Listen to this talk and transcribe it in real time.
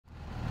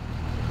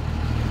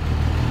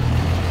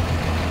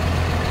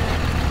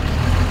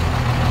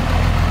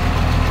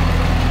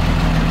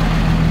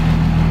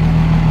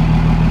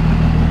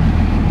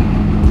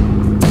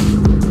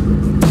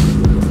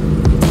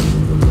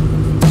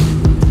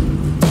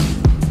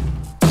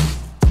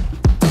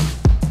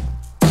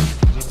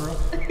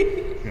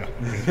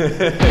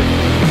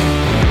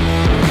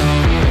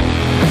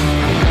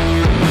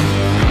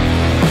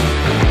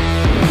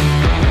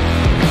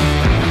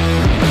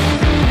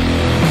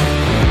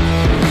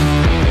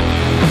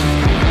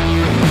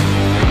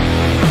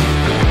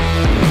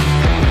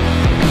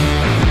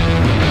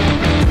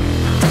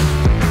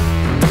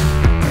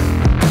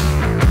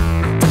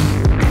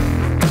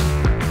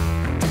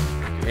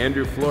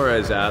Andrew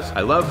Flores asks,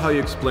 I love how you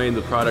explain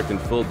the product in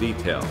full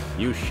detail.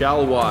 You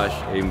shall wash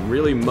a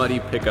really muddy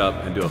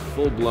pickup and do a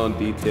full-blown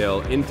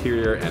detail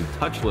interior and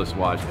touchless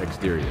wash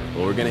exterior.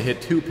 Well, we're gonna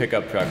hit 2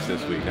 pickup trucks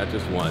this week, not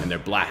just 1, and they're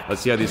black.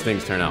 Let's see how these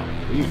things turn out.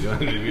 What are you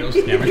doing? Are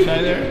you camera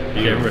shy there?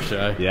 Camera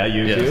shy. Yeah,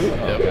 you yes. too?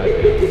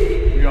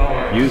 Yep. We all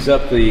are. Use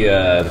up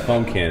the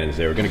foam cannons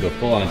there. We're gonna go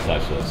full on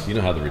touchless. You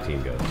know how the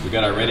routine goes. We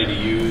got our ready to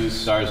use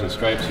stars and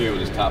stripes here. We'll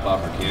just top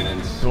off our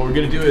cannons. So what we're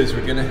gonna do is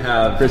we're gonna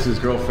have Chris's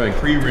girlfriend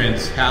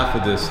pre-rinse half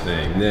of this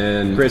thing. And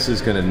then Chris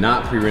is gonna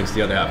not pre-rinse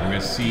the other half. We're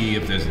gonna see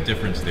if there's a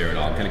difference there at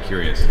all. I'm kinda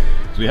curious.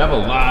 So we have a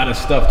lot of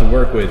stuff to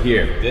work with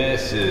here.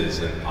 This is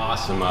an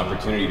awesome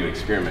opportunity to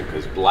experiment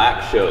because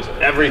black shows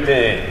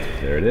everything.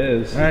 There it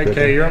is. All right,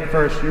 Kay, you're up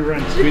first. You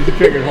rinse. Squeeze the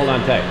trigger and hold on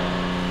tight.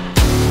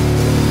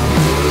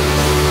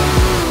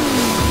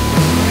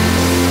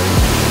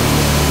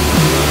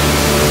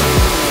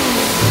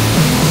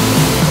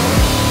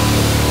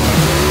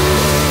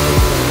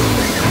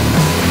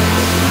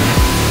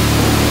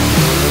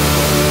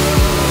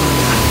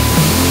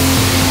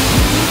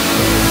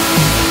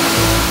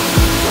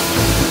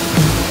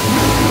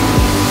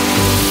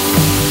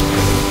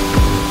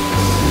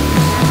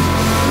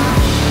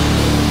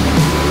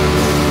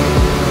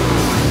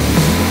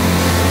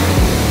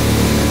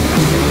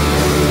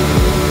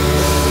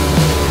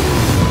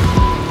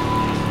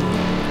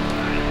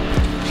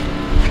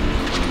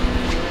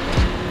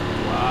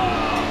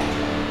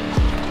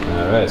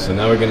 Alright, so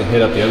now we're going to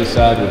hit up the other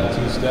side with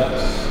the 2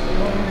 steps.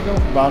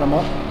 Go bottom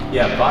up?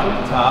 Yeah,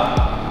 bottom to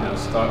top. You know,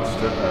 stars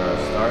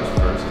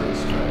first and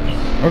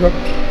stripes. Okay.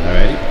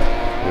 Alrighty,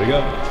 here we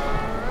go.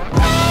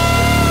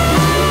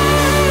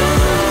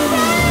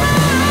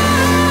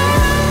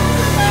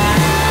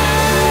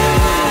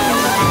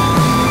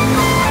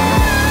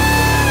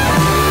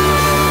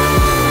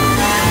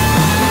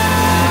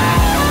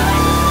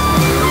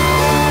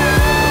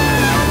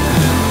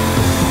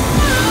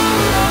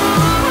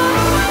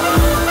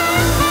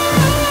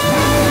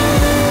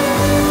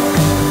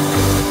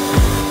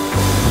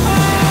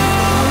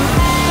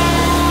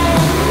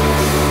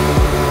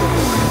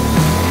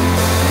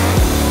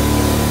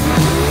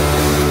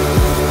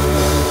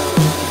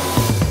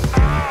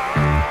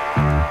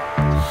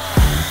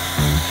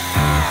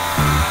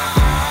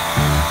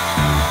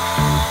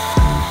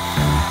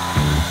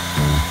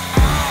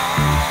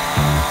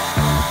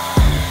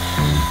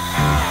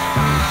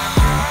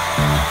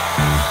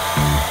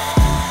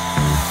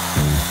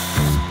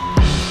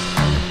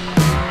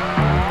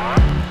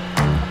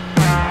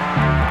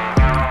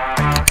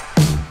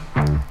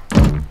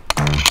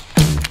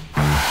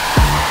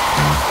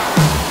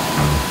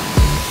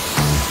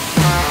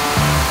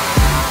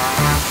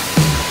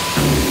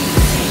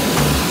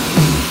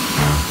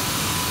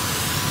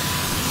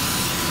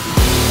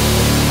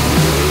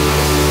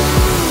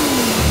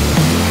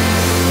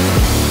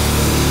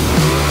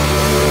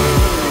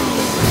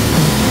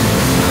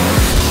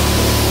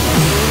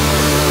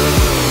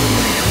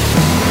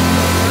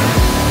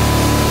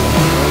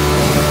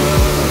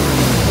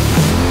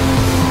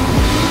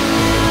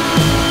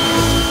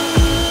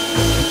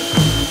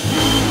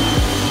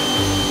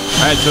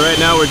 Alright, so right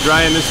now we're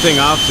drying this thing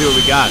off, see what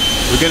we got.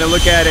 We're gonna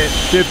look at it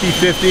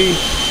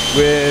 50-50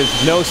 with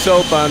no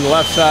soap on the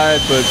left side,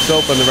 but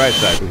soap on the right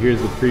side. So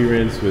here's the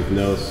pre-rinse with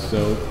no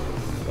soap.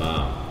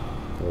 Wow,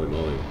 holy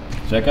moly.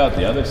 Check out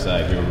the other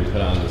side here when we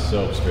put on the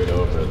soap straight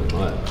over the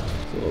mud.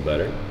 It's a little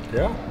better.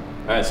 Yeah.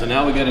 Alright, so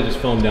now we gotta just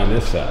foam down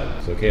this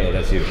side. So Kayla,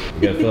 that's you.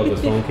 We gotta fill up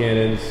those foam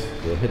cannons.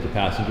 We'll hit the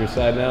passenger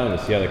side now and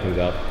we'll see how that comes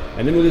out.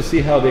 And then we'll just see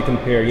how they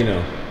compare, you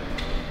know,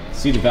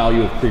 see the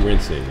value of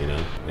pre-rinsing, you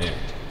know. Man.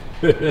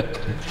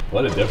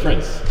 What a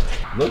difference.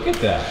 Look at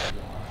that.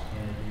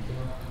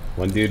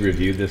 One dude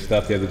reviewed this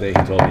stuff the other day.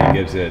 He told me he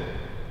gives it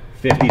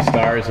 50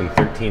 stars and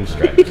 13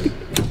 stripes.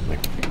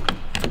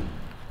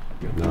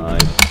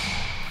 Nice.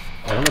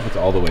 I don't know if it's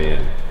all the way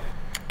in.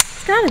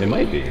 It's gotta be. It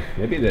might be.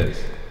 Maybe it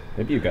is.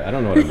 Maybe you got, I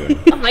don't know what I'm doing.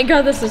 Oh my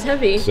god, this is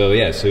heavy. So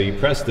yeah, so you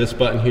press this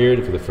button here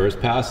for the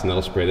first pass and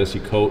that'll spray this. You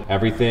coat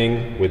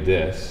everything with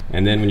this.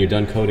 And then when you're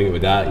done coating it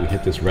with that, you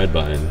hit this red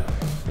button.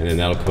 And then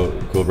that'll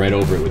go right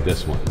over it with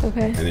this one.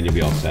 Okay. And then you'll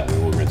be all set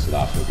and we'll rinse it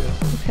off real good.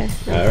 Okay.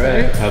 All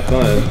right, have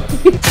fun.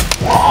 It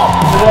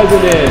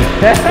wasn't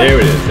in. There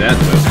it is, that's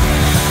what.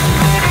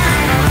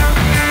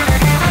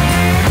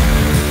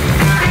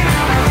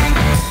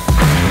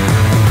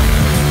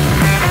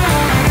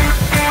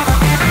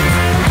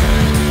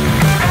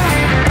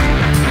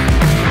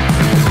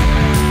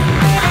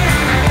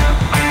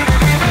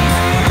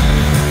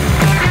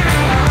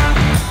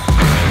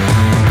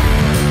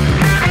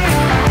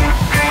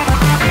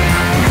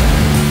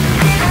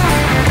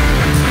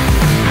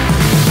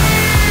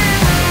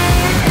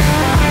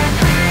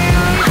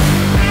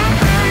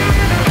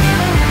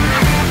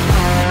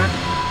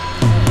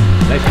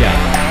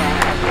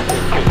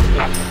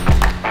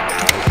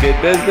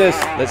 business.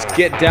 Let's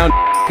get down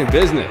to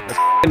business.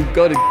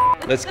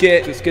 Let's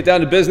get down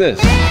to business.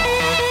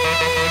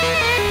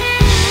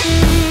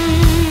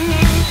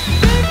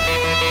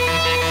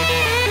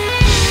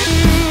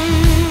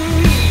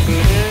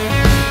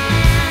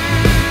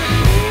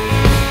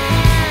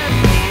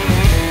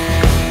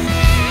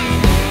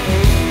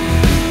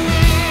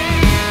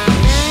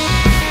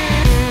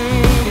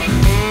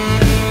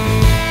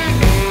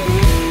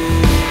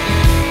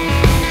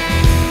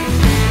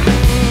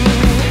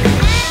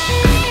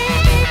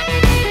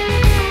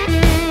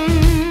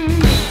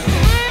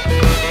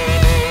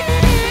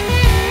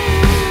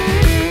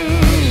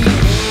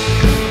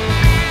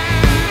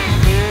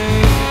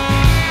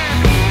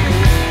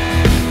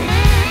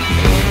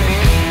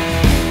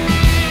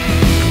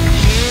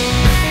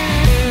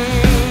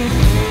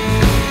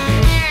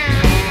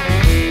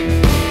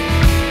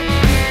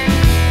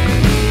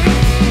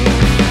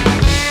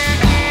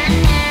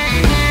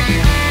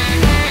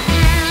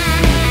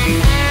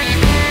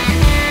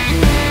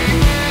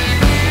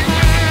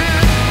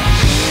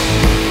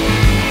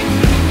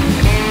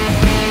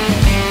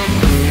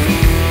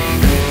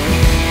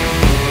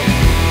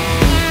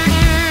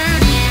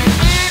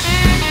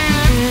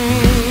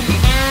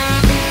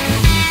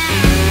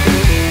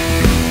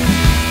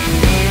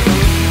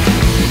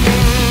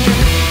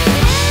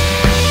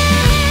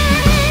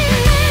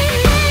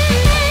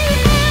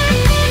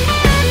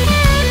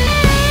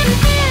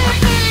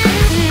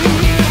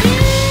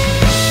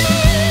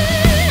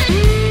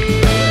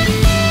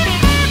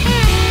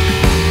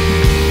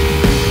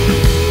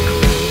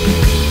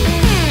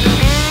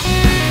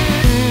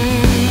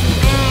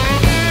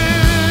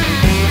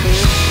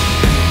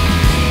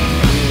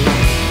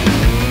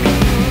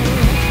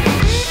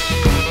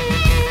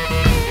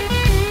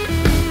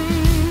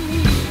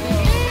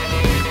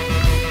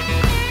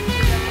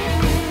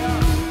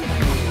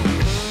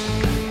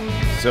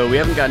 So we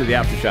haven't gotten to the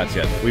after shots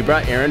yet. We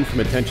brought Aaron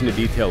from Attention to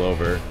Detail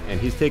over, and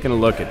he's taking a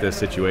look at this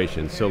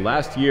situation. So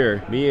last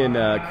year, me and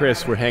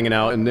Chris were hanging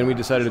out, and then we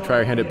decided to try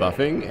our hand at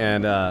buffing,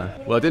 and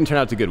well, it didn't turn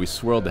out too good. We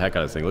swirled the heck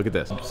out of this thing. Look at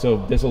this. So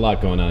there's a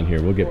lot going on here.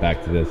 We'll get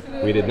back to this.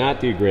 We did not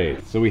do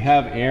great. So we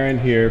have Aaron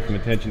here from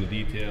Attention to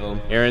Detail.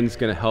 Aaron's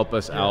gonna help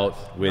us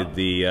out with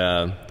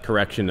the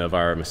correction of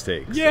our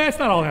mistakes. Yeah, it's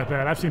not all that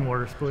bad. I've seen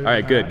worse. All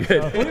right, good.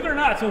 Believe it or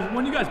not, so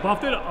when you guys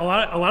buffed it, a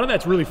lot of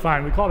that's really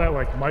fine. We call that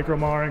like micro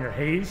marring or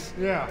haze.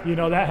 Yeah. You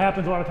know, that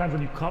happens a lot of times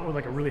when you cut with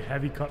like a really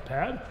heavy cut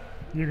pad.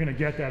 You're gonna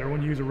get that, or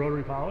when you use a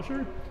rotary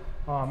polisher.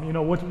 You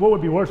know, what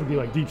would be worse would be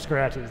like deep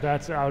scratches.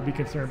 That's I would be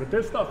concerned. But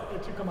this stuff,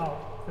 it should come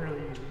out fairly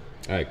easy.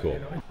 All right, cool. You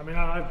know? I mean,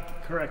 I've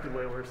corrected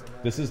way worse than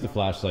that. This is the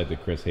flashlight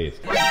that Chris hates.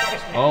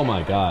 Oh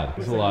my God,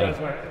 there's a lot of.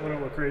 You guys went a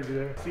little crazy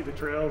there. See the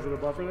trails of the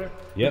buffer there?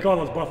 Yep. We call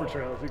those buffer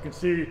trails. You can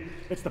see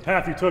it's the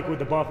path you took with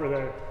the buffer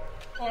there.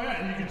 Oh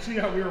yeah, and you can see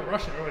how we were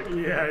rushing. We're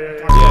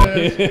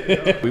like,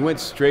 Yeah. We went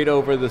straight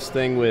over this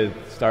thing with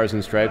stars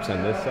and stripes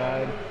on this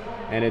side,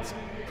 and it's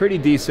pretty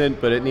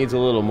decent, but it needs a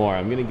little more.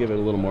 I'm gonna give it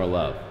a little more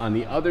love. On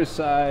the other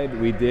side,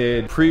 we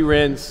did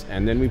pre-rinse,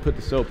 and then we put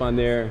the soap on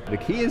there. The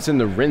key is in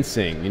the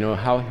rinsing, you know,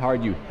 how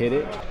hard you hit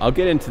it. I'll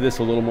get into this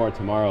a little more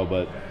tomorrow,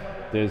 but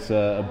there's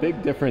a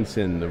big difference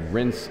in the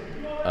rinse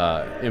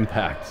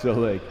impact. So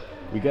like,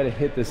 we gotta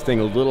hit this thing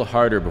a little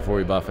harder before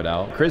we buff it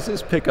out.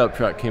 Chris's pickup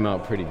truck came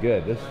out pretty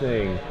good. This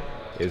thing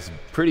is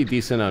pretty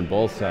decent on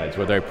both sides,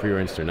 whether I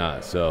pre-rinsed or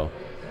not. So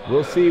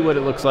we'll see what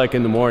it looks like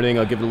in the morning.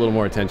 I'll give it a little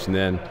more attention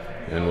then,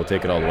 and we'll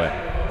take it all the way.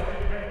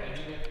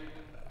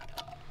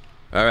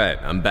 All right,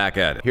 I'm back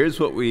at it. Here's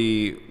where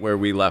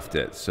we left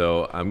it.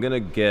 So I'm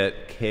gonna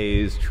get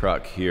Kay's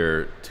truck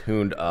here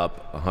tuned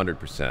up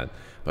 100%,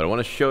 but I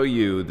wanna show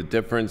you the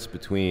difference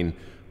between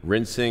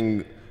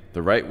rinsing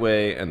the right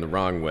way and the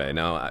wrong way.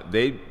 Now,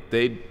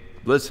 they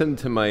listened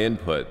to my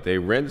input. They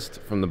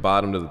rinsed from the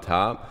bottom to the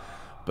top,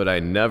 but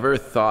I never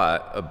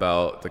thought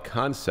about the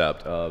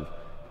concept of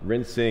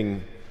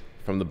rinsing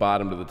from the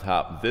bottom to the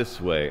top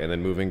this way and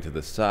then moving to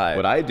the side.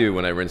 What I do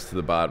when I rinse from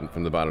the bottom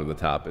to the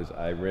top is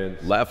I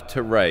rinse left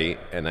to right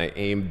and I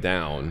aim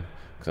down,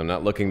 because I'm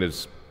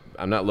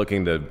not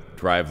looking to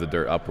drive the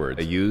dirt upwards.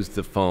 I use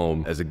the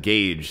foam as a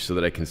gauge so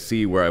that I can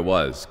see where I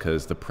was,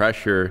 because the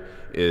pressure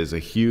is a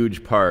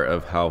huge part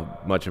of how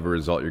much of a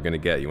result you're gonna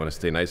get. You wanna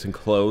stay nice and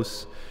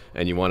close,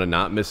 and you wanna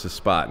not miss a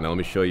spot. Now let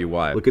me show you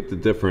why. Look at the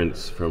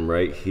difference from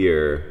right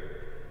here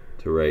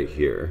to right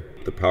here.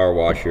 The power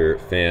washer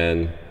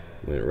fan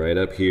went right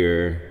up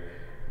here,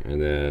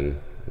 and then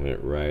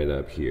went right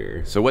up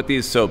here. So what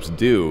these soaps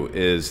do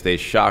is they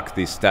shock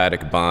the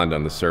static bond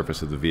on the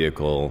surface of the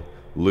vehicle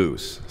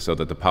loose so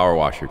that the power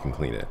washer can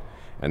clean it.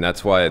 And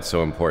that's why it's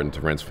so important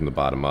to rinse from the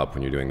bottom up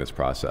when you're doing this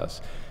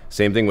process.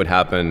 Same thing would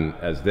happen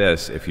as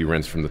this if you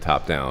rinse from the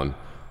top down,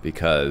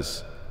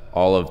 because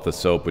all of the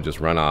soap would just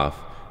run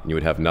off and you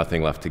would have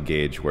nothing left to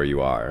gauge where you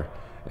are.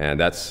 And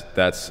that's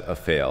a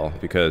fail,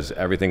 because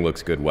everything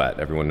looks good wet.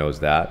 Everyone knows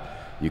that.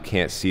 You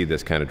can't see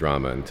this kind of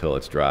drama until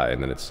it's dry,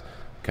 and then it's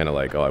kind of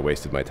like, oh, I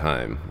wasted my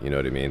time, you know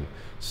what I mean?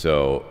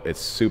 So it's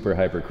super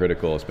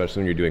hypercritical,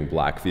 especially when you're doing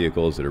black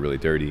vehicles that are really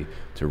dirty,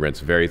 to rinse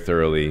very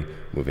thoroughly,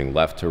 moving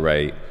left to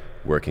right,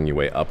 working your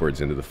way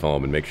upwards into the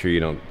foam, and make sure you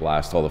don't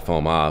blast all the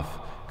foam off,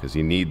 because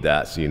you need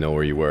that so you know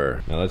where you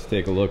were. Now let's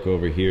take a look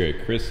over here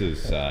at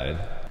Chris's side.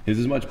 His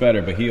is much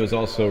better, but he was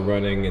also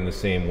running in the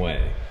same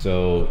way.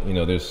 So, you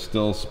know, there's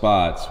still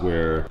spots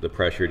where the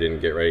pressure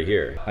didn't get right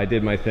here. I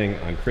did my thing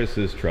on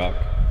Chris's truck,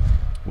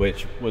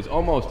 which was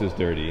almost as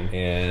dirty,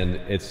 and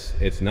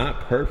it's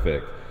not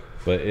perfect,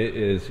 but it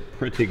is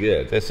pretty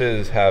good. This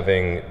is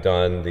having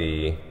done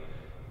the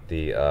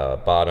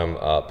bottom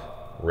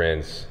up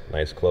rinse,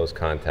 nice close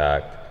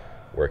contact,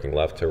 working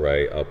left to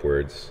right,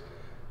 upwards,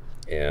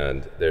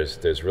 and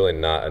there's really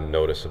not a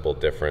noticeable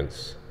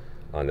difference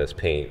on this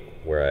paint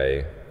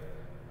where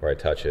I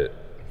touch it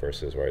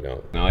versus where I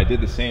don't. Now I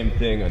did the same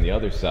thing on the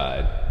other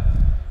side,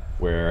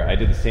 where I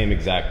did the same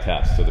exact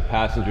test. So the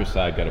passenger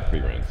side got a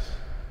pre-rinse,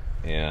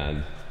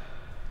 and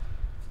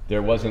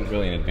there wasn't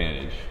really an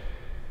advantage.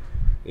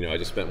 You know, I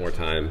just spent more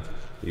time,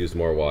 used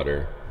more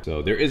water.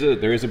 So there is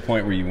a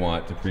point where you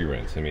want to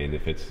pre-rinse. I mean,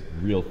 if it's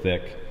real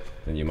thick,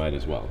 then you might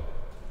as well.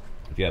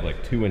 If you have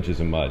like 2 inches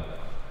of mud,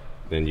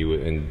 then you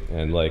would,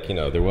 and like, you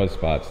know, there was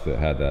spots that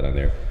had that on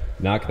there.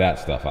 Knock that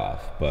stuff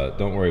off, but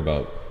don't worry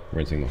about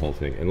rinsing the whole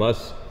thing.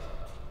 Unless,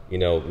 you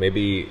know,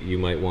 maybe you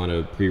might want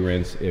to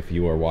pre-rinse if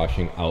you are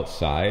washing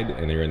outside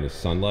and you're in the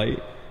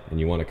sunlight and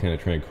you want to kind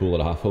of try and cool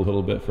it off a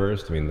little bit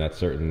first. I mean, that's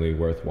certainly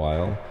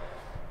worthwhile.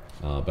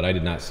 But I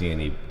did not see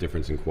any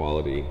difference in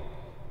quality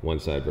one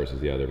side versus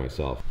the other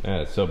myself.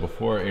 So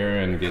before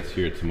Aaron gets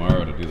here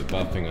tomorrow to do the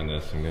buffing on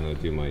this, I'm gonna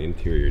do my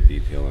interior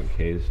detail on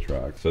Kay's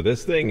truck. So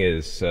this thing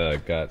is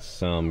got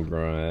some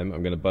grime.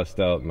 I'm gonna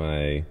bust out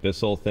my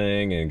Bissell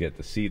thing and get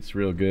the seats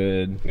real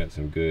good. Got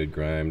some good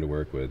grime to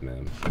work with,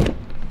 man.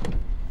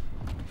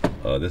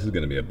 Oh, this is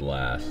gonna be a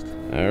blast.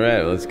 All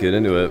right, let's get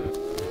into it.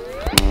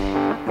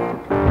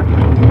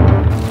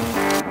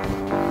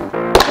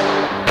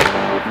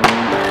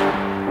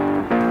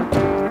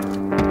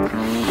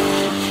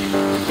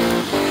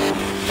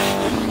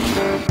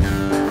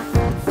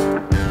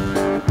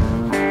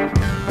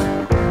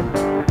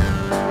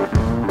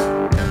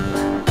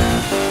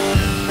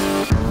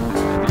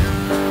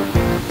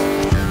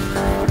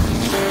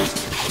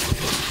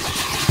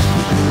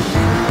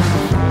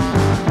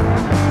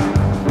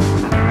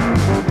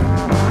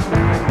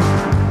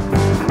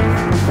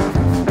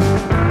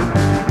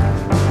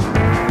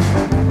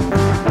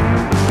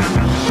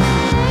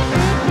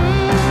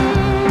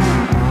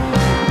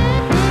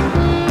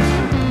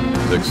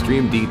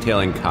 Extreme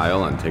Detailing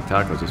Kyle on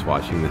TikTok, I was just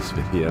watching this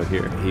video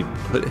here. He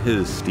put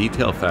his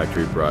Detail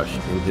Factory brush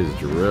in his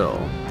drill.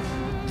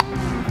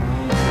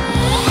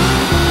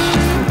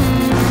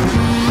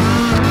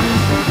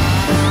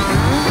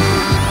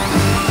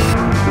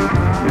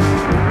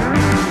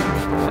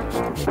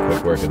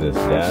 Quick work of this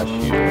dash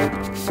here.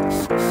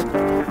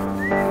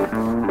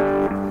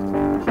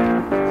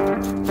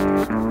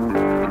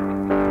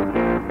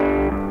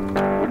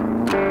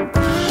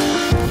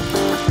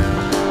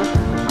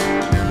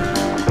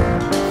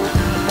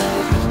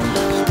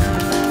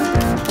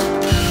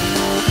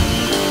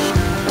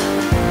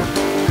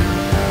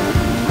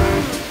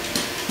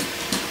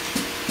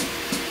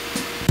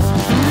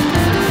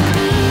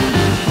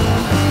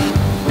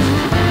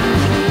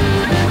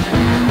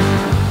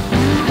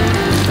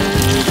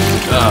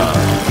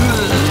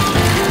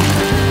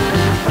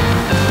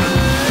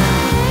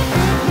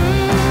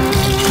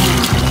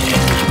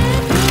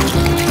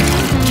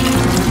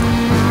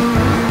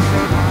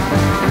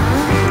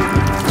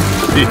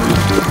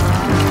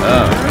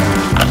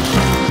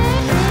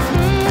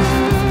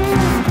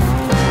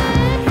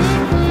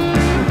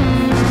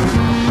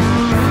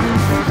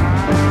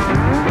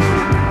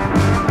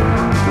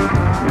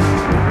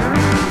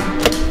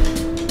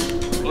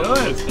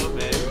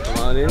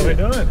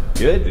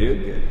 Good,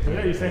 dude, good.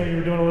 Yeah, you saying you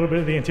were doing a little bit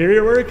of the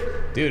interior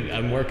work? Dude,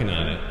 I'm working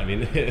on it. I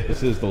mean,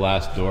 this is the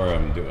last door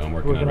I'm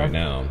working on right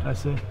now. I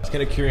see. I was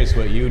kind of curious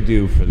what you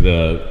do for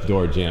the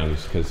door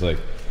jambs, because like,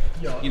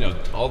 you know,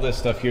 all this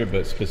stuff here,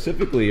 but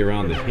specifically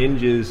around the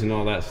hinges and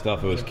all that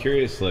stuff, I was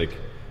curious like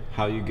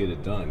how you get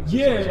it done.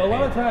 Yeah, a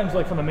lot of times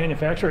like from the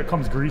manufacturer, it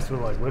comes greased with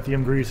like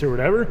lithium grease or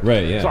whatever.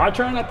 Right, yeah. So I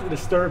try not to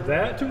disturb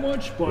that too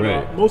much, but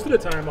Right. most of the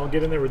time I'll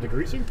get in there with the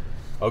greaser.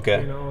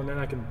 Okay. You know, and then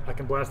I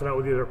can blast it out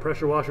with either a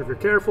pressure washer if you're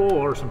careful,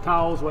 or some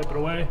towels, wipe it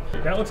away.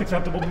 That looks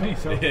acceptable to me,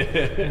 so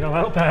you know,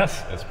 that'll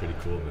pass. That's pretty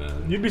cool,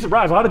 man. You'd be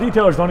surprised. A lot of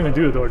detailers don't even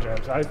do the door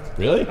jambs.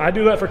 Really? I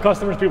do that for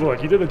customers. People are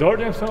like, you did the door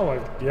jams? So I'm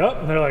like, yep.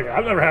 And they're like,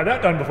 I've never had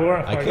that done before.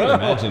 I can't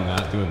imagine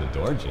not doing the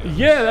door jam.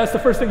 Yeah, that's the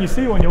first thing you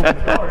see when you open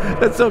the door.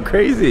 That's so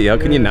crazy. How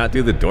can you not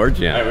do the door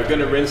jam? All right, we're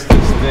gonna rinse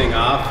this thing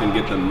off and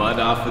get the mud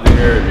off of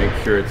there and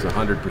make sure it's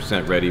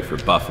 100% ready for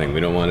buffing. We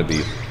don't want to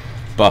be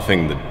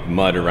buffing the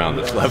mud around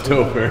that's left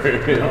over.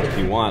 If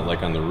you want,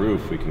 like on the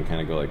roof, we can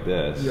kind of go like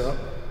this,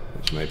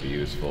 which might be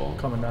useful.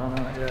 Coming down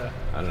on it, yeah.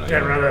 I don't know. Yeah,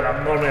 rather than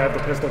I normally have the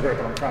pistol grip,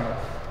 and I'm trying to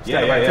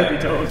stand yeah, my tippy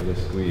toes. Give it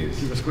a squeeze.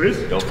 Give it a squeeze?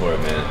 Go for it,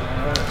 man.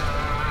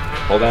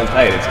 Hold on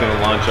tight. It's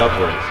gonna launch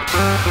upwards.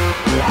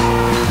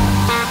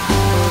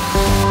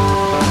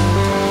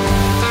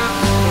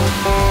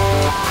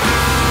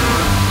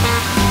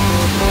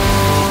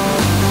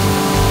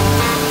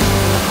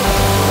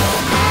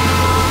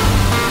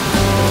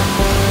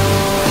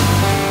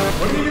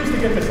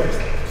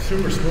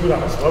 super smooth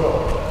on a swivel.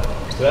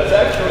 So that's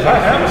actually Does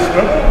that have a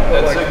swivel?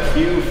 that's Like, a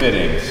Q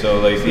fitting.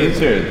 So like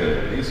these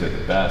are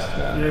the best,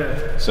 man.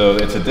 yeah. So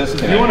it's a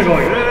disconnect. You want to go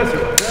like this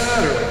or like that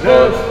or like this?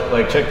 Well,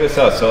 like check this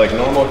out. So like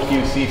normal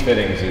QC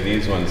fittings are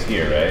these ones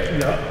here, right?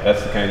 Yeah.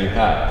 That's the kind you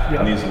have. Yeah.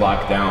 And these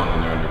lock down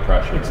when they're under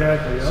pressure.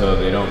 Exactly, yeah. So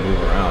they don't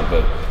move around.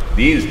 But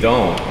these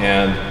don't,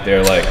 and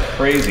they're like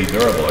crazy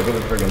durable. Look at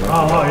the friggin'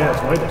 Oh, wow, yeah,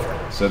 it's way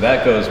different. So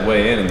that goes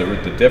way in, and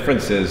the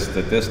difference is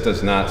that this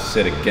does not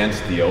sit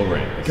against the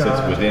O-ring. It sits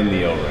Gotcha. within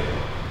the O-ring.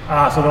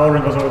 Ah, so the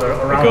O-ring goes over there,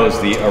 around It goes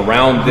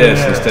around this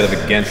Yes. instead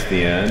of against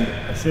the end.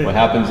 I see. What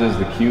happens is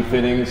the Q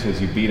fittings,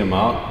 as you beat them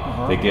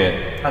out, they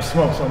get I've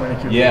smoked so many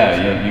Q.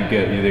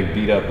 they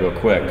beat up real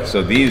quick.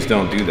 So these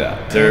don't do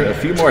that. They're a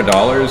few more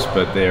dollars,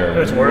 but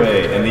they're It's worth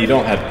way, it. and you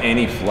don't have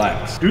any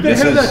flex. Do they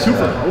This have is, that too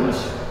for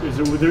hose? Is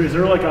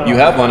there like a... You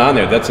have one on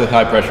there. That's a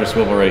high pressure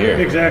swivel right here.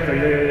 Exactly,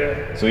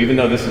 yeah. So even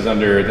though this is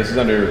under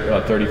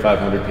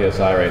 3,500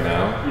 psi right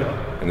now,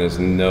 Yeah. and there's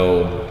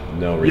no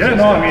resistance. Yeah,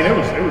 no, I mean, it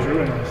was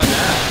really nice.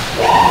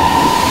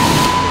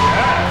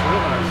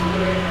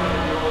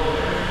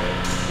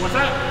 What's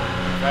that?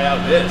 Try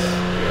out this.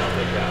 Here, I'll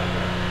take that.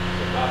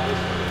 So pop this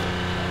one in.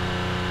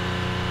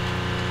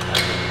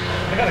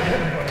 I gotta get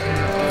one.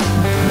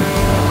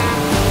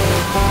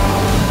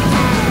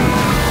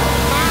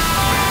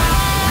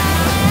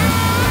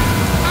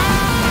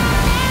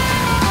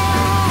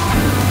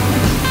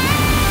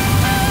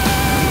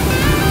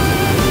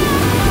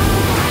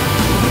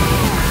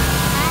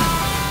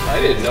 I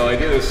didn't know. I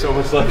knew there's so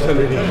much left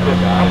underneath.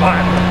 I'm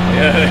buying one.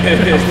 Yeah.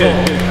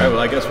 All right, well,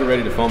 I guess we're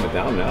ready to foam it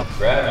down now.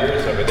 Grab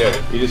yours over there.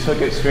 You just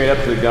hook it straight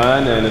up to the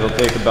gun, and it'll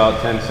take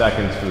about 10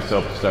 seconds for the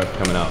soap to start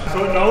coming out.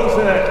 So it knows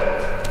that...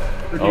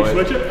 Or do you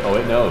switch it? Oh,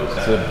 it knows.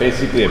 It's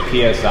basically a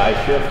PSI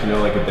shift, you know,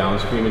 like a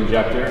downstream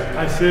injector.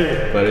 I see.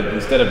 But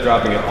instead of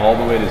dropping it all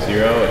the way to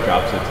 0, it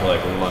drops it to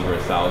like a little under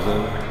 1,000.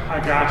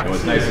 I got you. And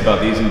what's nice about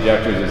these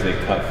injectors is they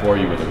cut for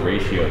you with a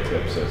ratio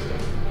tip system.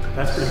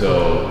 That's pretty cool.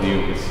 So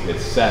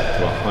it's set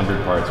to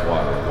 100 parts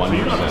water, 1%. So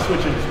you're not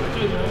switching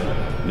switches,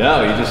 man?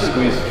 No, you just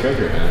squeeze the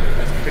trigger, man.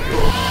 That's pretty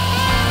cool.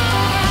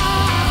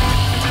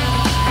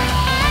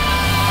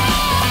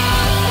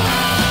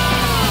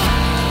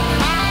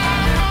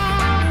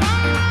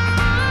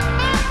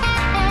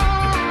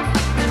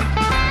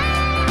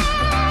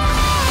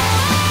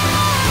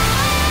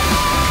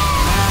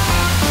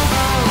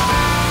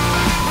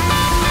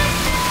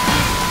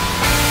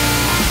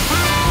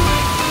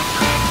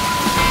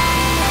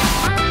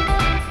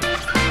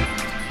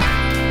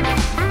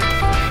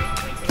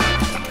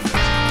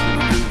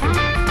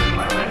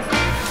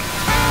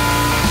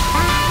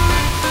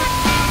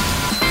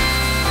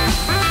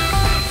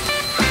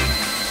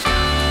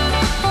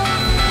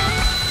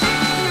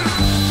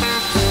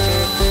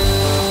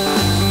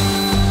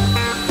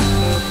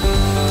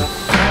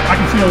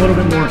 A little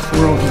bit more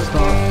swirls and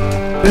stuff.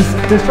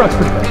 This truck's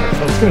pretty bad,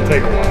 so it's gonna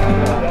take a while.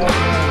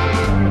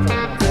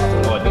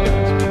 Oh, I think I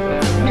can speed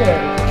that. Yeah.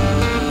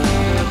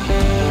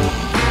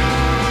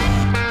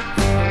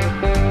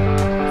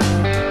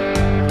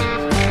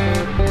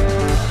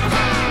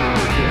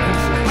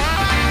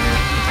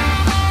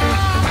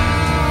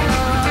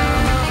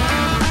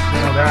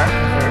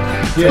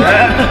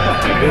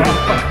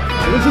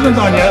 So this isn't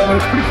done yet, but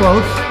it's pretty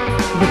close.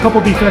 There's a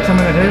couple defects I'm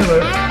gonna hit,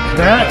 but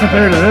that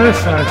compared to this,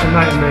 it's a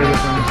night and day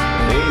difference.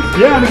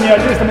 Yeah, I mean, yeah,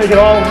 just to make it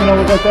all, you know,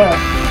 look like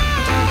that.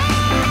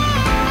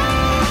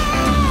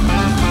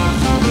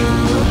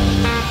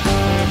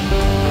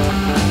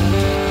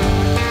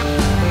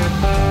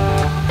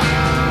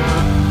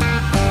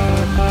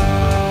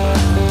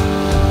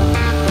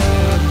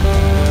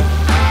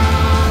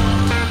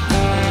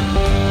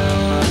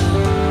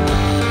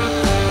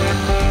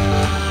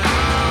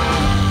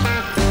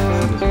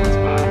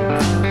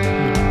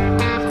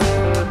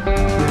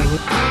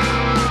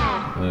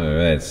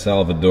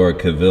 Salvador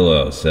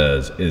Cavillo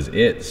says, is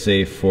it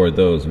safe for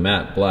those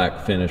matte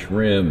black finish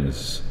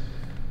rims?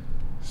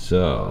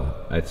 So,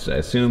 I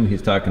assume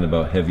he's talking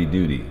about heavy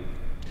duty.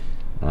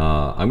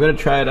 I'm gonna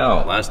try it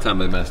out. Last time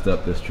I messed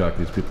up this truck,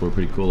 these people were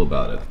pretty cool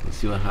about it. Let's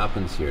see what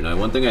happens here. Now,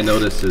 one thing I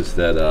noticed is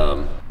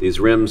that these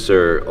rims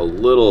are a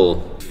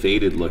little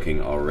faded looking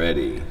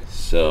already.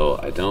 So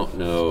I don't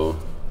know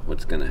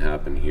what's gonna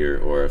happen here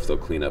or if they'll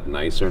clean up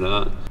nice or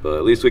not. But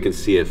at least we can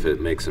see if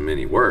it makes them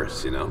any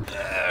worse, you know?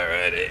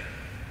 Alrighty.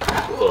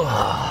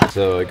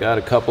 So I got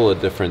a couple of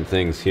different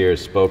things here,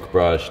 spoke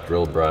brush,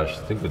 drill brush.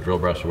 I think the drill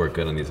brush will work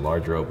good on these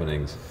larger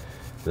openings.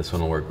 This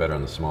one will work better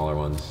on the smaller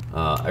ones.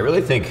 I really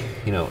think,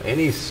 you know,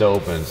 any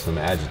soap and some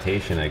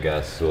agitation, I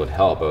guess, would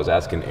help. I was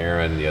asking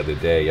Aaron the other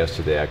day,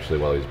 yesterday actually,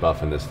 while he was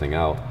buffing this thing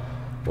out,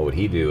 what would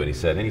he do? And he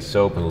said any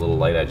soap and a little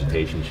light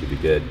agitation should be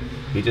good.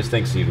 He just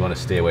thinks you'd want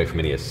to stay away from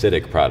any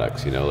acidic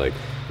products, you know, like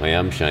my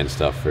M-Shine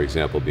stuff, for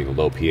example, being a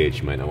low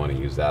pH, you might not want to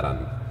use that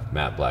on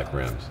matte black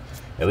rims.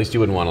 At least you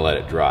wouldn't want to let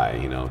it dry,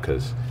 you know,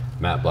 because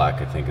matte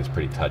black, I think, is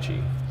pretty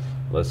touchy.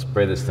 Let's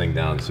spray this thing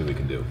down and see what we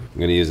can do. I'm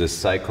going to use this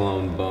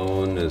cyclone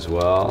bone as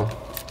well. A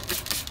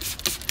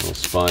little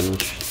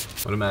sponge.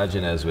 I would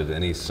imagine, as with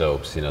any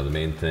soaps, you know, the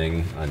main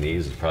thing on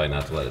these is probably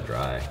not to let it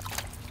dry.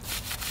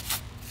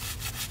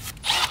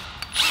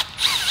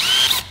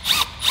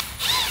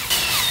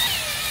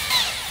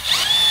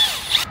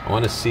 I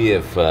want to see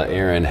if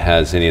Aaron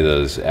has any of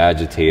those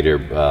agitator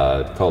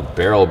called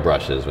barrel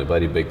brushes. My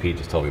buddy Big Pete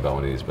just told me about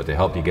one of these, but they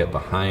help you get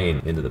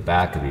behind into the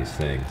back of these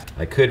things.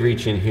 I could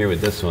reach in here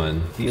with this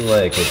one. I feel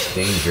like it's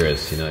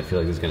dangerous, you know, I feel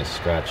like it's going to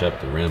scratch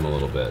up the rim a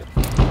little bit.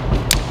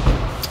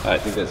 I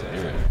think that's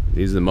Aaron.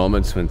 These are the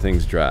moments when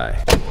things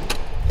dry.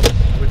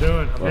 What we're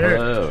doing? I'm here.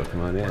 Hello,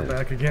 come on in. We're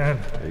back again.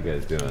 How you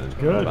guys doing?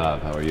 Good.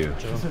 Bob, how are you?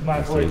 This is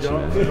my boy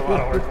Joe. There's a lot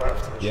of work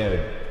left.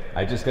 Yeah,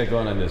 I just got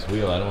going on this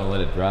wheel. I don't want to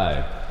let it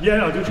dry. Yeah,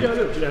 no, do what you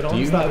gotta do. Yeah, don't Do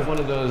you stop have it. one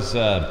of those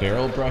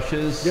barrel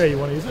brushes? Yeah, you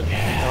want to use it?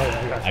 Yeah. Oh,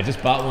 yeah, I got you. I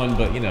just bought one,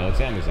 but you know, it's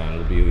Amazon.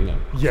 It'll be, you know.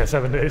 Yeah,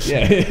 7 days. Yeah.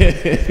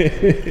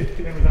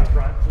 Amazon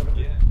Prime. 7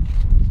 days.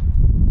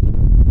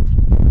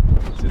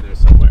 It's in there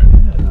somewhere.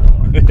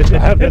 I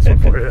have this one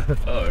for you.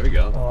 Oh, there we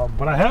go.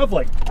 But I have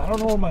like, I don't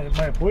know, my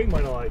employee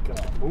might have like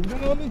moved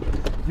it on me.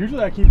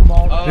 Usually I keep them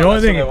all. Oh, the only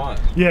that's thing, what I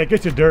want. yeah, it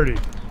gets you dirty.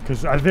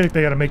 Because I think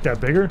they got to make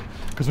that bigger.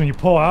 Because when you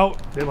pull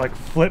out, it like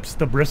flips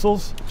the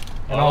bristles.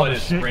 And all and the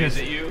it shit sprays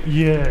gets, at you?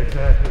 Yeah,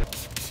 exactly.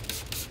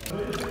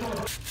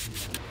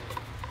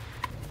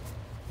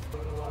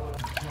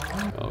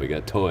 Oh, we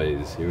got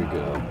toys. Here we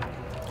go.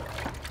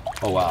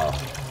 Oh, wow.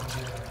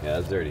 Yeah,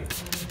 that's dirty.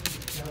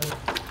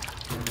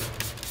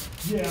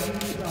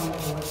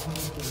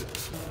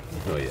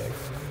 Oh, yeah.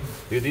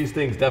 Dude, these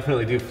things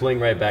definitely do fling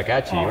right back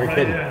at you. You weren't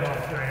kidding. Yeah, no,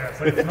 it's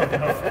like it's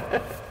nothing else.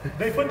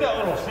 They put that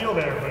little seal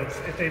there, but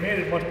if they made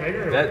it much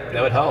bigger,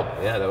 That would help.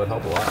 Yeah, that would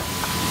help a lot.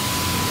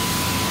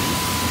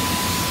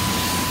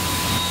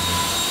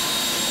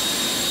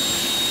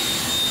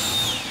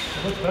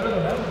 it looks better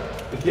than that.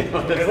 Yeah,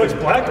 It looks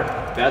blacker.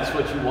 That's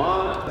what you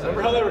want.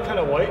 Remember how they were kind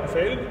of white and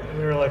faded? And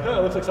we were like, oh,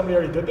 it looks like somebody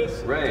already did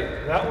this?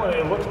 Right. That one,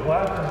 it looks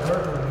blacker and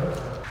darker than this.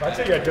 I'd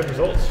say you got good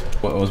results.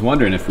 Well, I was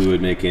wondering if we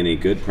would make any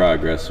good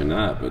progress or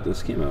not, but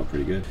this came out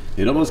pretty good.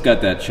 It almost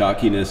got that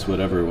chalkiness,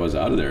 whatever it was,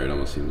 out of there, it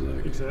almost seems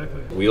like.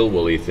 Exactly. Wheel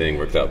woolly thing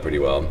worked out pretty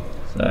well.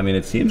 So, I mean,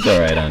 it seems all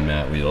right on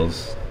matte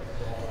wheels.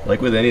 Like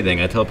with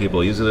anything, I tell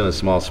people, use it in a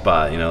small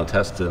spot, you know,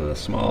 test it in a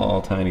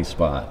small, tiny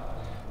spot.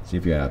 See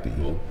if you're happy.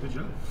 Cool. Good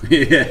job.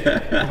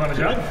 Yeah. You want a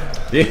job?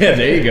 Yeah,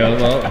 there you go.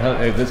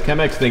 Well, if this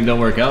Chem-X thing don't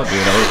work out, dude,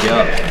 I'll hook you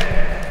up.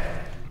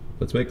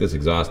 Let's make this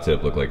exhaust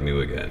tip look like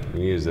new again.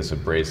 We use this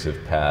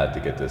abrasive pad to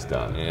get this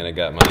done. And I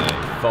got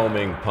my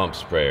foaming pump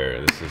sprayer.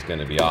 This is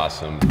gonna be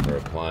awesome for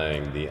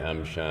applying the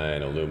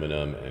M-Shine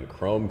aluminum and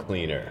chrome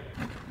cleaner.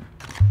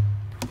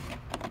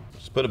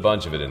 Just put a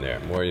bunch of it in there.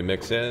 The more you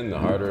mix in, the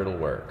harder it'll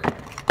work.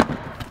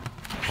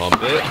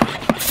 Pump it.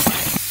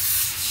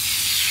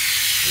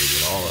 Leave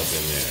it all up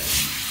in there.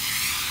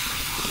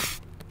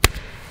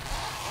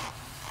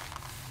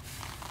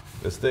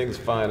 This thing's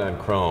fine on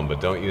chrome,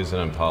 but don't use it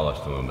on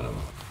polished aluminum.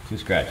 Too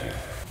scratchy.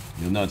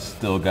 You'll know it's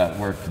still got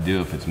work to do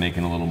if it's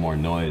making a little more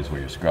noise where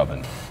you're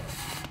scrubbing.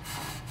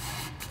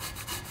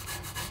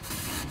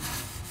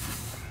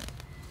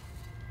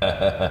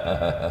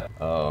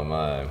 Oh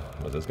my,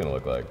 what's this gonna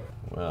look like?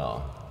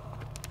 Well,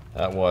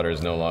 that water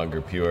is no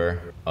longer pure,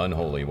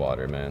 unholy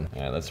water, man.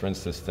 All right, let's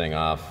rinse this thing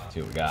off,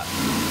 see what we got.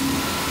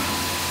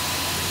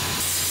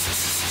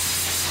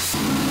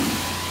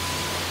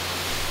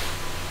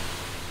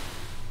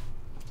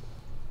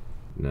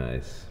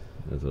 Nice.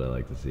 That's what I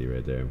like to see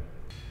right there.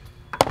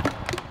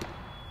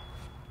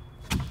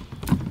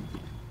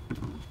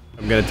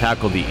 I'm gonna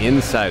tackle the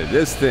inside of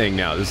this thing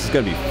now. This is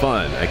gonna be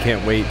fun. I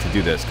can't wait to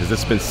do this because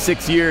it's been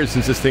 6 years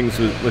since this thing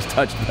was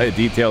touched by a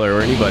detailer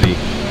or anybody.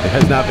 It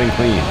has not been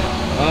cleaned.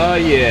 Oh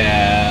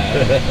yeah.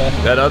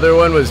 That other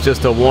one was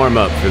just a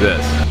warm-up for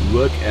this.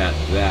 Look at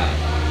that.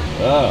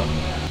 Oh,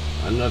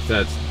 I don't know if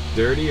that's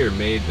dirty or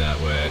made that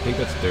way. I think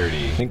that's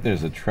dirty. I think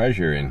there's a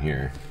treasure in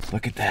here.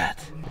 Look at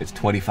that. It's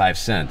 25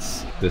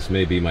 cents. This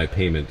may be my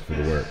payment for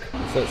the work.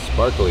 What's that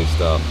sparkly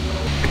stuff?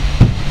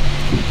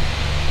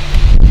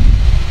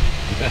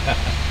 I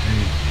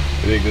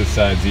think this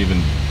side's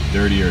even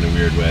dirtier in a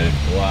weird way.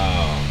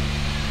 Wow.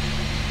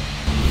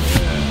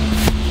 Yeah.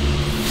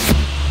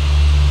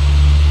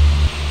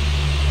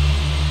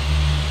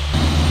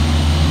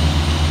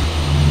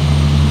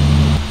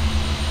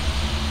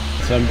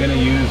 So I'm gonna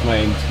use my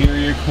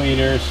interior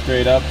cleaner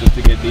straight up just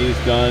to get these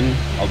done.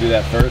 I'll do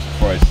that first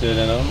before I sit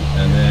in them.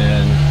 And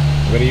then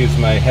I'm gonna use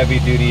my heavy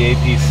duty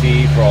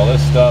APC for all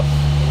this stuff.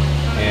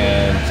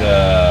 And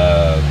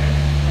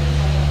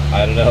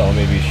I don't know,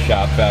 maybe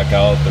shop back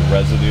out the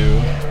residue.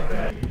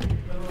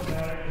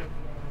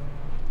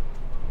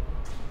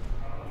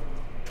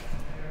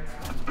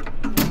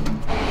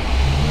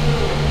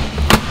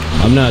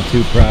 I'm not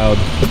too proud.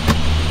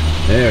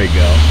 There we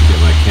go. Get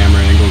my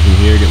camera angles in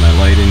here, get my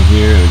light in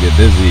here, and we get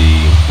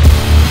busy.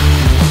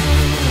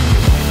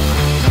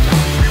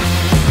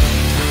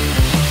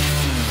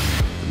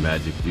 The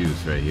magic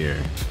juice right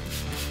here.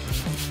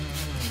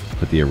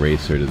 Put the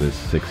eraser to this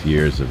 6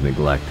 years of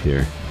neglect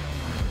here.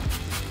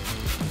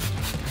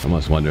 I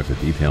almost wonder if a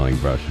detailing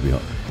brush would be.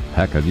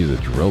 Heck, I'd use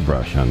a drill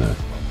brush on this.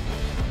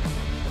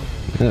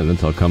 Yeah,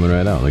 that's all coming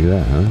right out. Look at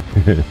that, huh?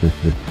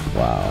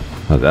 Wow.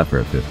 How's that for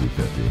a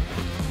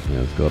 50-50? Yeah,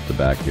 let's go up the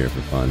back here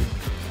for fun.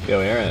 Yo,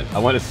 Aaron, I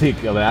want to see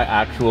an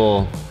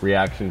actual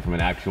reaction from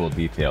an actual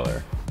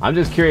detailer. I'm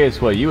just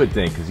curious what you would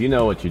think, because you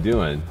know what you're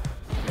doing.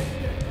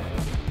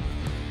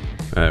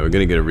 All right, we're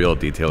going to get a real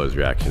detailer's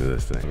reaction to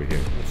this thing. Over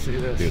here. Let's see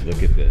this. Dude,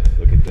 look at this.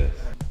 Look at this.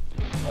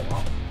 Oh,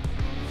 wow.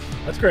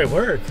 That's great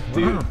work.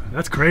 Dude. Wow.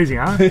 That's crazy,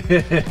 huh?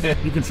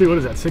 You can see, what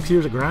is that, 6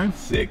 years of grind?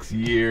 6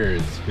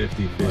 years,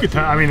 50-50.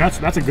 I mean,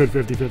 that's a good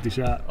 50-50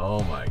 shot.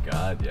 Oh my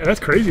God, yeah.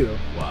 That's crazy, though.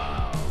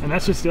 Wow. And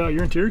that's just your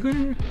interior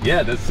cleaner?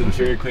 Yeah, that's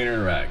interior cleaner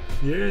and rag.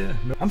 Yeah.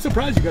 I'm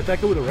surprised you got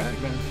that good with a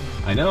rag, man.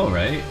 I know,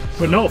 right?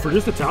 But no, for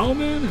just a towel,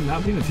 man, and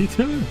not being a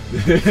detailer,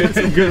 that's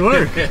some good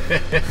work.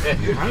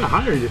 I'd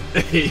hire you.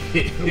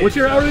 What's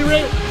your hourly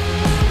rate?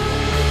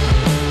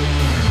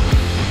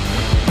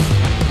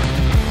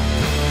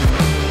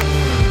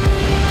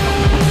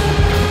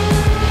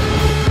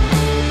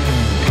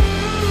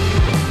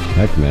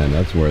 Heck, man,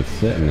 that's worth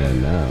sitting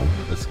in now.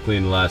 Let's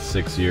clean the last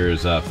 6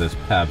 years off this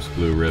Pabst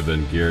Blue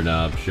Ribbon gear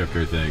knob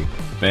shifter thing.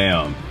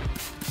 Bam.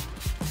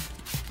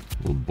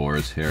 Little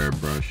boar's hair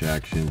brush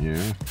action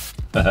here.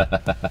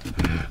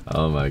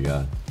 Oh my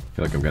God. I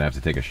feel like I'm gonna have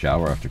to take a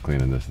shower after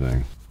cleaning this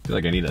thing. I feel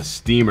like I need a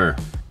steamer.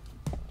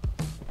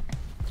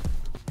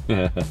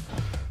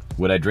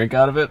 Would I drink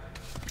out of it?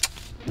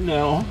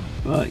 No,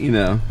 but you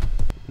know.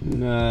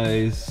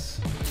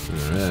 Nice. All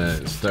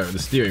right, start with the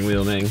steering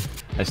wheel thing.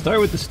 I start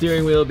with the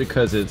steering wheel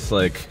because it's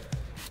like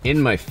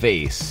in my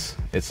face.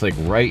 It's like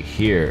right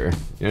here.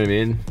 You know what I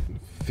mean?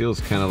 It feels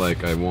kind of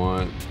like I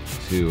want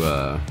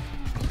to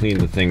clean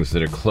the things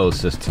that are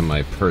closest to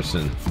my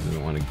person. I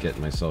don't want to get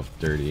myself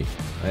dirty.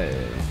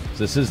 Hey. So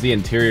this is the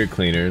interior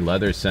cleaner,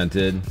 leather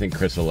scented. I think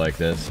Chris will like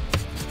this.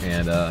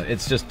 And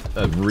it's just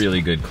a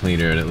really good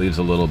cleaner, and it leaves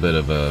a little bit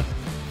of a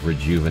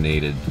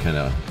rejuvenated kind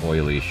of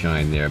oily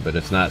shine there, but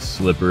it's not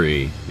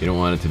slippery. You don't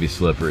want it to be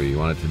slippery. You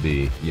want it to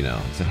be, you know,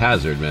 it's a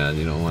hazard, man.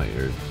 You don't want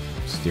your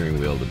steering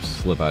wheel to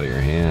slip out of your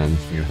hand.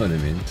 You know what I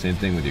mean? Same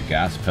thing with your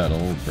gas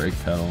pedal, brake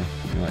pedal.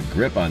 You want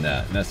grip on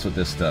that, and that's what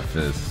this stuff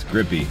is. It's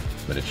grippy,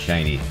 but it's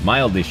shiny,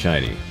 mildly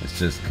shiny. It's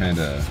just kind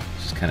of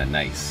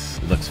nice.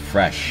 It looks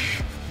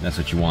fresh. That's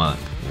what you want.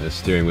 This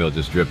steering wheel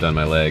just dripped on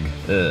my leg.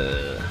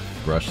 Ugh.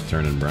 Brush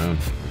turning brown.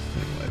 This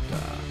thing wiped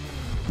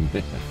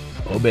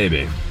off. Oh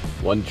baby.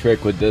 One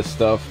trick with this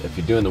stuff, if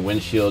you're doing the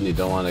windshield and you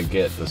don't want to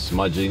get the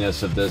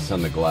smudginess of this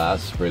on the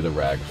glass, spray the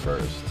rag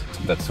first.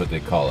 That's what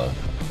they call a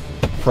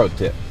pro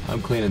tip.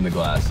 I'm cleaning the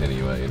glass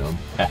anyway, you know.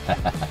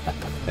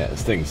 Yeah,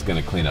 this thing's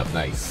gonna clean up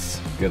nice.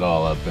 Get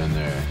all up in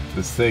there.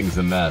 This thing's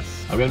a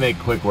mess. I'm gonna make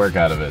quick work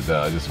out of it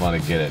though. I just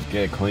want to get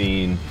it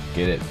clean,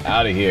 get it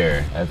out of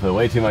here. I put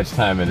way too much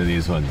time into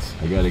these ones.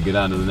 I gotta get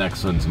on to the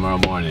next one tomorrow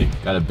morning.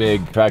 Got a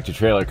big tractor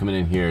trailer coming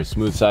in here.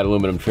 Smooth side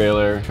aluminum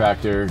trailer.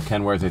 Tractor,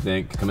 Kenworth I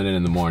think, coming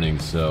in the morning.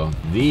 So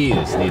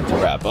these need to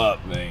wrap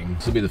up, man.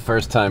 This will be the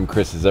first time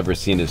Chris has ever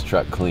seen his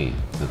truck clean.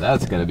 So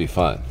that's gonna be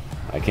fun.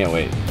 I can't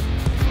wait.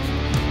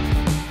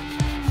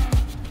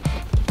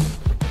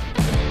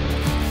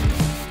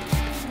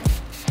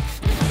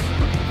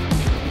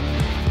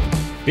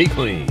 Be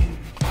clean.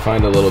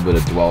 Find a little bit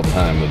of dwell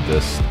time with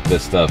this.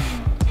 This stuff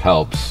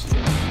helps.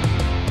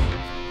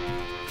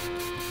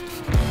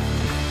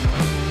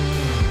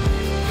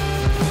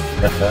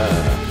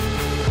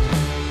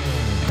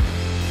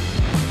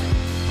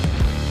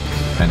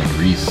 Kind of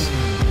grease.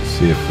 Let's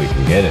see if we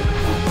can get it.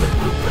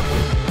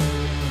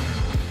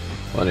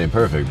 Well, it ain't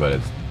perfect, but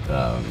it's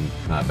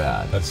not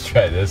bad. Let's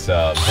try this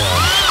out.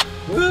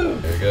 Woo!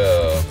 There we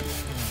go.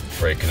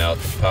 Breaking out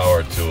the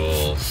power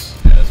tools.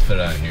 Let's put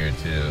it on here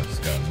too. Let's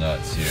go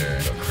nuts here.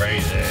 Go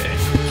crazy.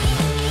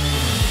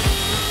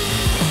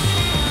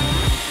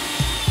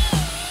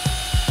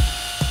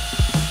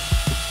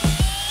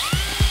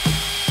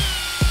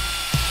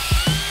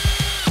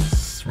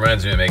 This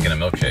reminds me of making a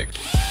milkshake.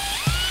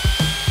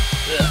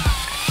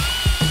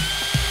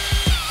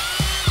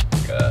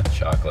 Like a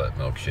chocolate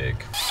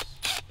milkshake.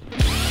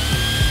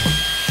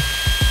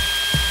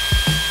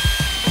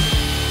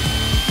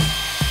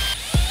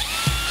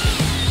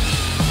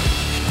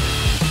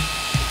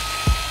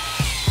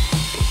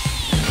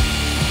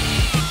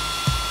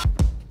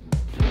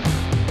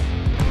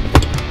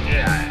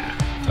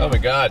 Oh my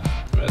God,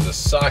 there's a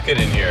socket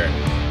in here.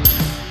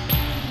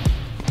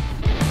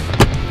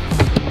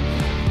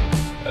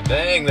 Oh,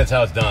 dang, that's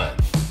how it's done.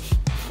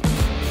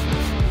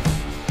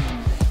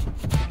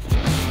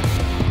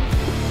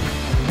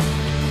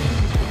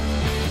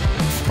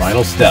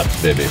 Final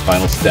steps, baby,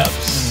 final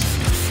steps.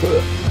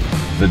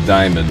 The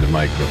diamond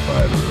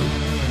microfiber.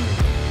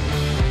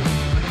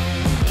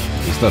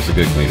 This stuff's a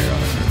good cleaner,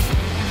 honestly.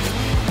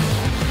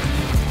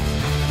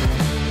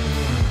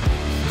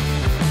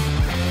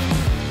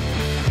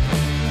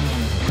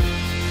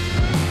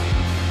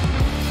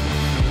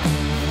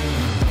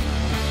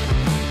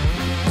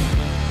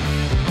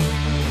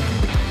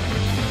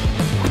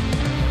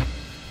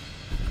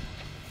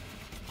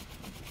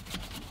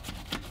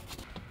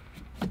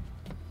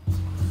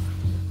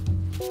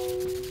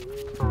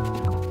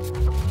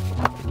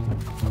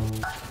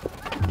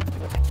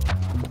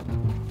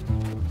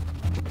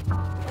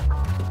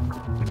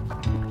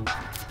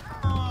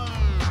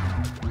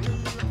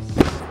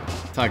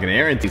 talking to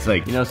Aaron, he's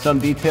like, you know, some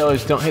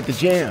detailers don't hit the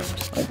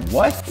jams. Like,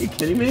 what? Are you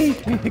kidding me?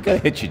 You gotta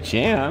hit your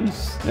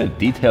jams. You're not a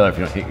detailer if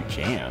you don't hit your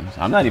jams.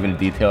 I'm not even a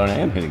detailer and I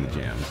am hitting the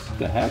jams. What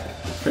the heck?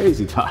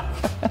 Crazy talk.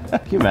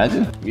 Can you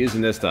imagine? I'm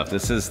using this stuff.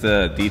 This is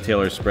the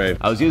detailer spray.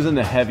 I was using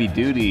the heavy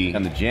duty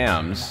on the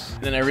jams.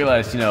 And then I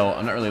realized, you know,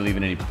 I'm not really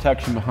leaving any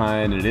protection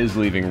behind. It is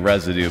leaving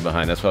residue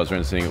behind. That's why I was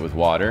rinsing it with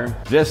water.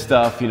 This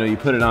stuff, you know, you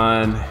put it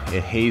on,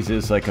 it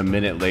hazes like a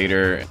minute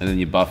later, and then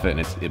you buff it,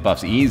 and it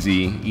buffs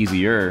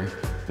easier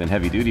than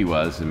heavy duty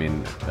was. I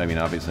mean,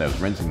 obviously I was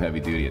rinsing heavy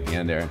duty at the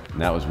end there,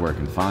 and that was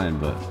working fine,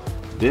 but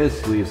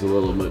this leaves a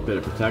little bit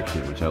of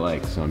protection, which I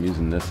like, so I'm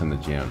using this in the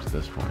jams at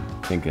this point.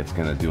 I think it's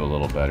gonna do a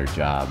little better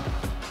job,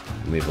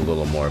 and leave a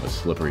little more of a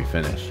slippery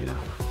finish, you know.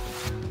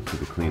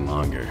 Keep it clean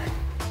longer.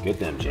 Get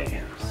them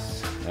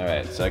jams. All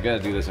right, so I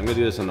gotta do this. I'm gonna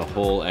do this on the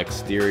whole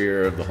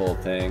exterior of the whole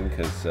thing,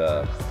 because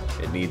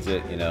it needs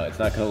it, you know. It's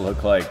not gonna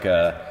look like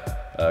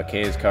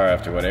Kay's car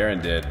after what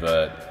Aaron did,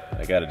 but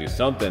I gotta do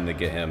something to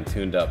get him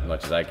tuned up as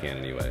much as I can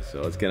anyway.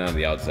 So let's get on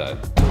the outside.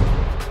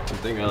 One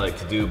thing I like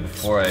to do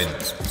before I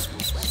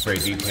spray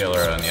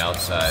detailer on the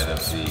outside of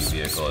the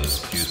vehicle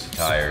is juice the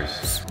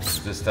tires.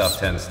 This stuff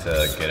tends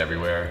to get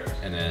everywhere,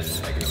 and then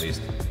I can at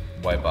least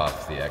wipe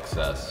off the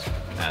excess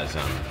as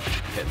I'm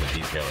hitting the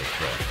detailer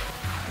spray.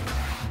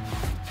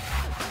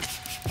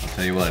 I'll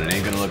tell you what, it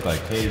ain't gonna look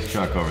like Kay's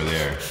truck over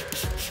there,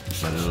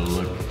 but it'll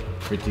look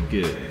pretty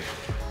good.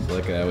 So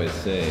like I always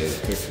say,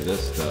 picture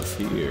this stuff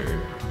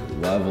here,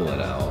 level it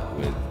out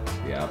with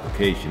the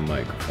application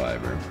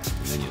microfiber,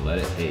 and then you let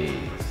it haze.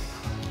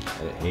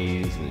 Let it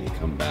haze, and then you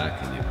come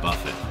back and you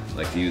buff it. I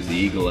like to use the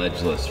Eagle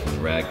Edgeless from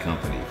the Rag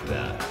Company for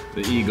that.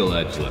 The Eagle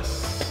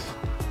Edgeless.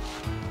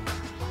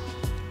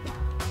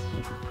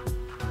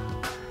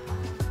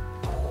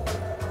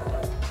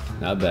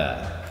 Not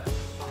bad.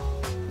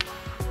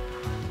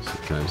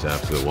 Sometimes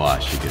after the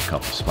wash, you get a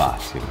couple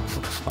spots, you know, a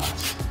couple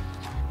spots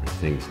where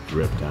things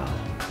dripped out,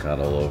 got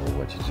all over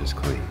what you just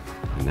cleaned.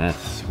 And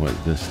that's what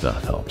this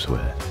stuff helps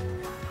with.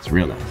 It's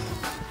real nice.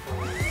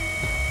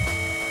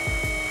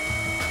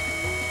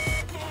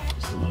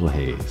 Just a little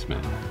haze,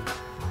 man.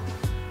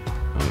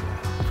 Oh yeah.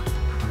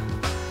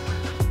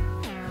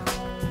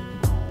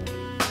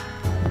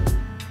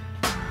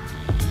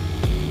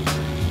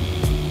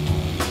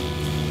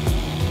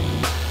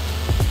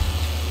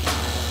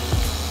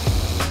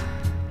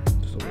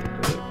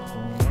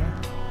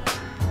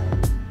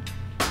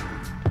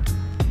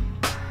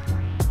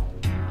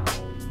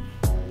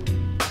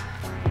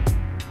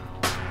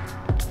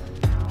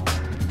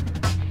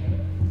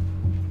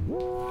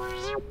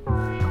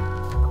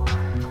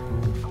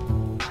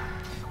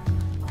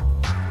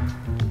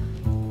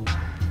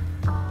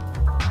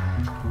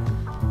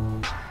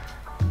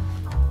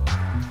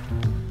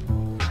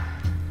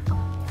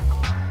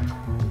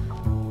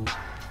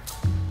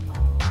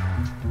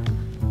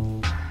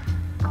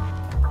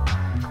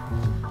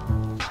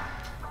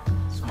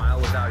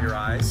 Your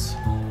eyes,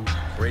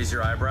 raise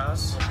your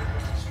eyebrows,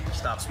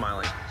 stop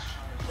smiling.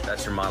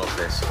 That's your model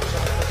face.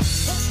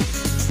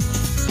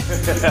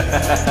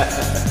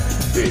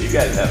 Dude, you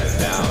guys have it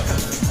down.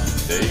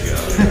 There you go.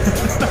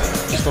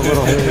 Just a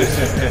little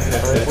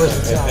haze. Where's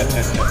the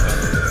sound?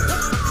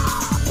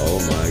 Oh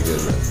my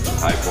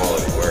goodness. High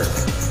quality work.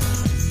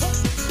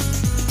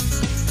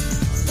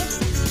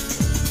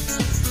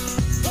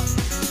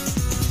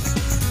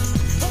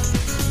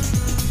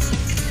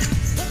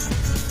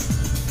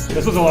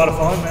 This was a lot of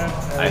fun, man.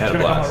 I had a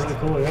blast. Really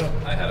cool, yeah.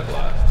 I had a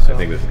blast. I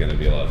think this is going to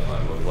be a lot of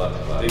fun. We'll have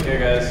a blast. Take care,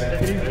 guys.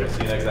 See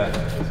you next time.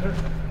 Yes, sir.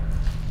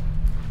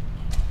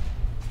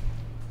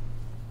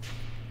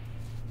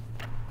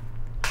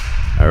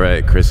 All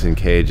right, Chris and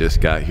Kay just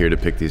got here to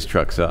pick these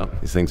trucks up.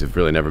 These things have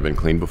really never been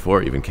cleaned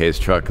before. Even Kay's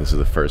truck, this is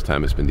the first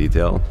time it's been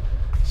detailed.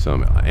 So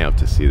I'm amped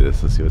to see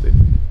this. Let's see what they do.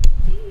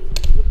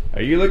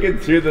 Are you looking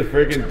through the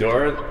friggin'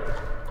 door?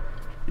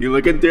 You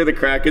looking through the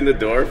crack in the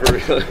door for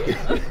real?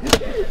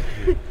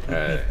 All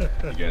right,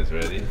 you guys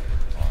ready?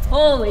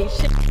 Holy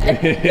shit.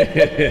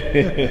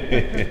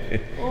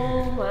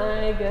 Oh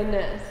my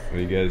goodness. What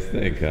do you guys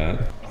think, huh?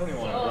 I don't even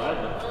want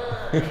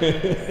to drive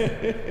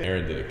it.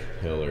 Aaron did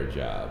a killer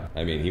job.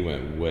 I mean, he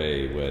went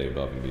way, way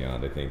above and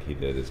beyond. I think he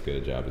did as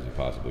good a job as he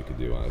possibly could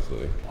do,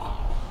 honestly.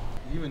 Wow.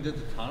 You even did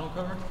the tonneau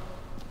cover?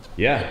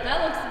 Yeah.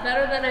 That looks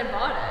better than I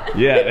bought it.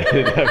 Yeah,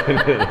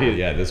 definitely.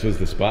 Yeah, this was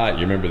the spot.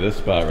 You remember this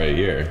spot right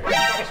here?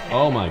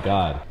 Oh my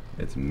God.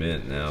 It's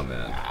mint now,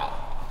 man. Wow.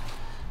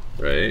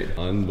 Right?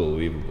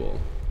 Unbelievable.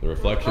 The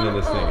reflection in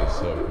this thing is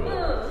so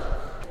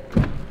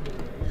cool.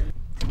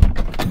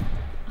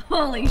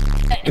 Holy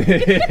shit.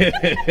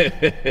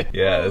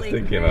 Yeah, this Holy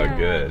thing came out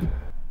good.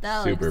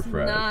 That Super looks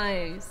fresh.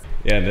 Nice.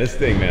 Yeah, and this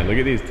thing, man, look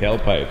at these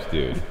tailpipes,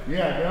 dude.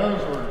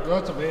 Yeah,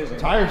 that's amazing.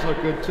 Tires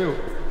look good too.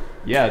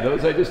 Yeah,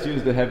 those I just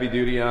used the heavy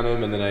duty on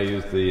them, and then I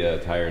used the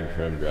tire and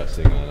trim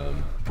dressing on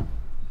them.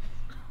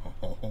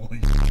 Holy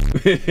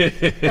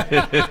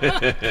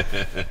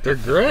They're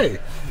gray.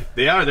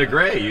 They are, they're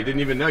gray. You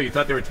didn't even know. You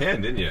thought they were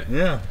tan, didn't you?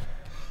 Yeah.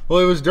 Well,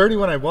 it was dirty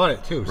when I bought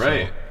it too.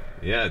 Right. So.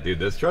 Yeah, dude,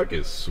 this truck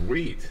is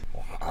sweet.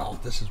 Wow,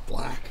 this is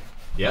black.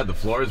 Yeah, the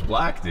floor is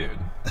black, dude.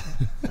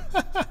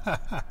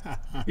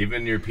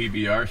 Even your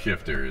PBR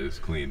shifter is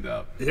cleaned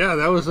up. Yeah,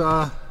 that was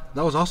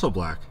also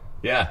black.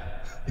 Yeah,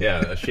 yeah,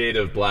 a shade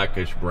of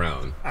blackish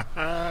brown.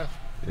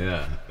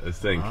 Yeah, this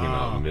thing came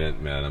out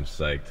mint, man. I'm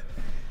psyched.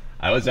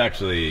 I was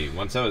actually,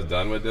 once I was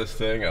done with this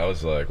thing, I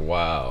was like,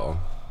 wow,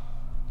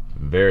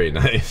 very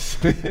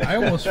nice. I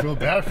almost feel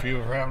bad for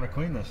you for having to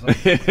clean this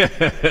thing.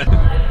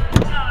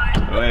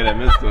 Wait, I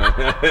missed one.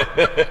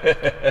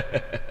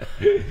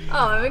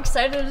 Oh, I'm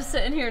excited to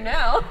sit in here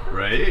now.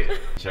 Right?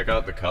 Check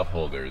out the cup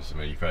holders. I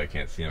mean, you probably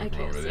can't see them I from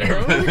can't over see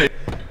there. them.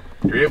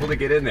 You're able to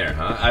get in there,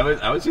 huh?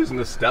 I was using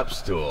the step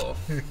stool.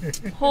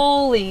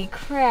 Holy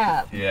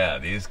crap. Yeah,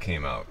 these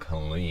came out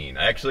clean.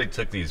 I actually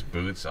took these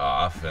boots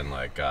off and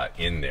like got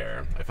in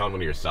there. I found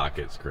one of your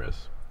sockets,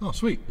 Chris. Oh,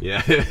 sweet.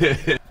 Yeah.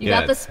 You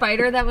got the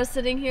spider that was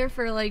sitting here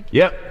for like,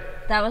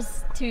 Yep. that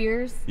was 2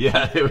 years?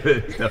 Yeah, it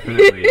was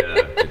definitely,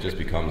 it just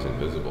becomes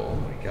invisible.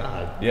 Oh my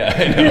God. Yeah,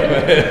 I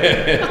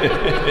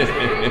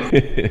know.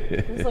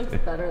 This looks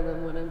better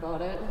than when I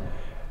bought it.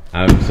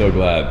 I'm so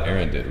glad.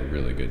 Aaron did a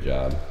really good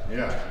job.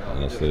 Yeah,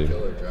 honestly.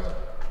 Killer job.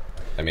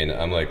 I mean,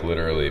 I'm like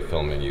literally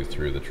filming you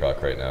through the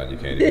truck right now and you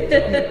can't even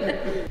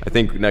tell. I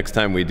think next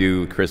time we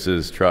do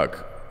Chris's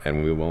truck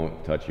and we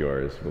won't touch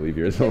yours, we'll leave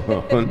yours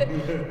alone.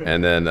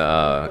 And then, you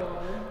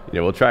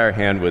know, we'll try our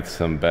hand with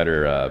some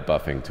better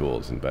buffing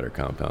tools and better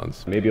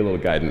compounds. Maybe a little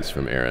guidance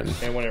from Aaron.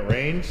 And when it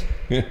rains,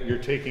 you're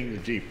taking the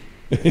Jeep.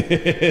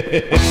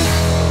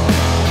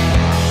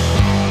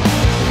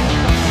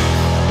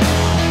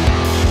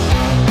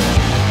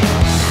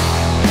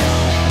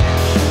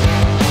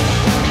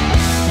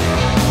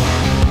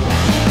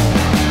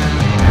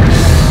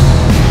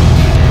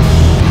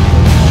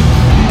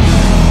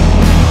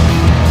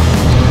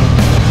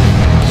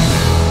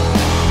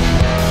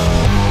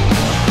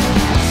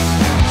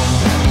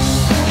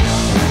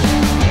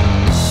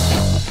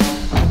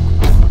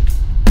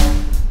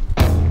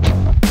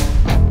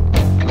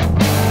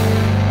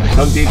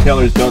 Some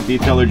detailers don't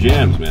detail their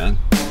jams, man.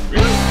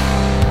 Really?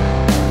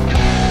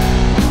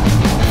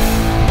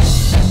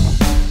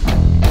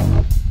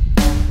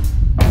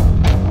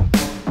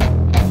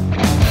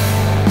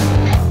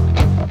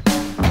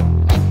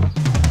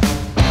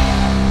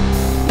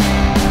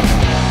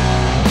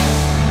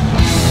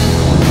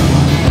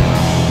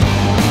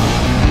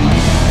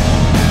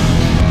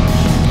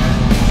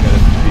 Gotta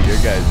see your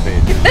guys'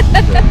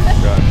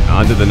 faces.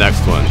 On to the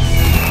next one.